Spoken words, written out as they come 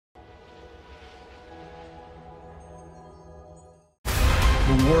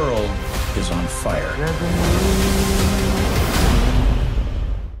The world is on fire.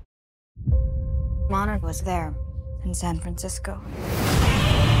 Monarch was there in San Francisco.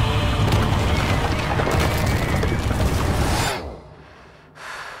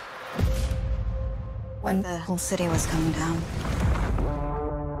 When the whole city was coming down,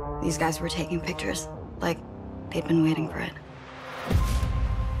 these guys were taking pictures, like they'd been waiting for it.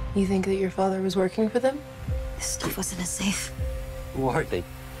 You think that your father was working for them? This stuff was in a safe. Who are they?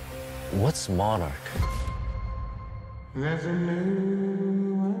 What's Monarch? There's a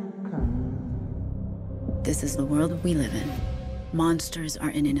new one coming. This is the world we live in. Monsters are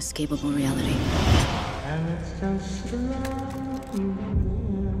an inescapable reality. And it's just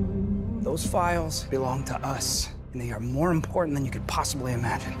Those files belong to us, and they are more important than you could possibly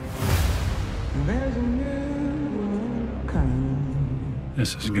imagine. there's a new one coming.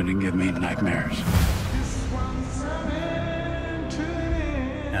 This is gonna give me nightmares. This one's coming to an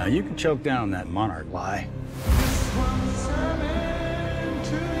end. Now, you can choke down that Monarch lie This one's coming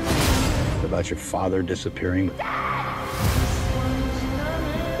to an end. about your father disappearing, This one's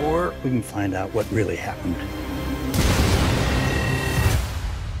coming. or we can find out what really happened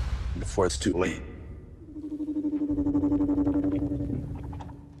before it's too late.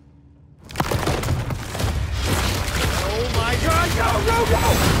 Oh my God,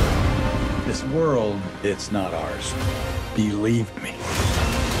 go! This world, it's not ours. Believe me.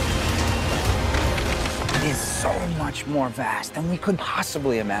 It is so much more vast than we could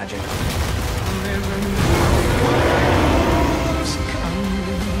possibly imagine. There's a new one's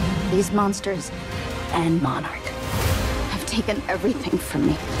coming. These monsters and Monarch have taken everything from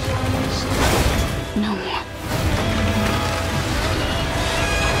me. No more.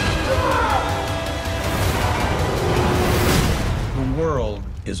 The world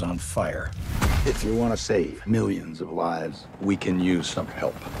is on fire. If you want to save millions of lives, we can use some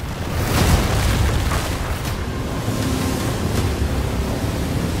help.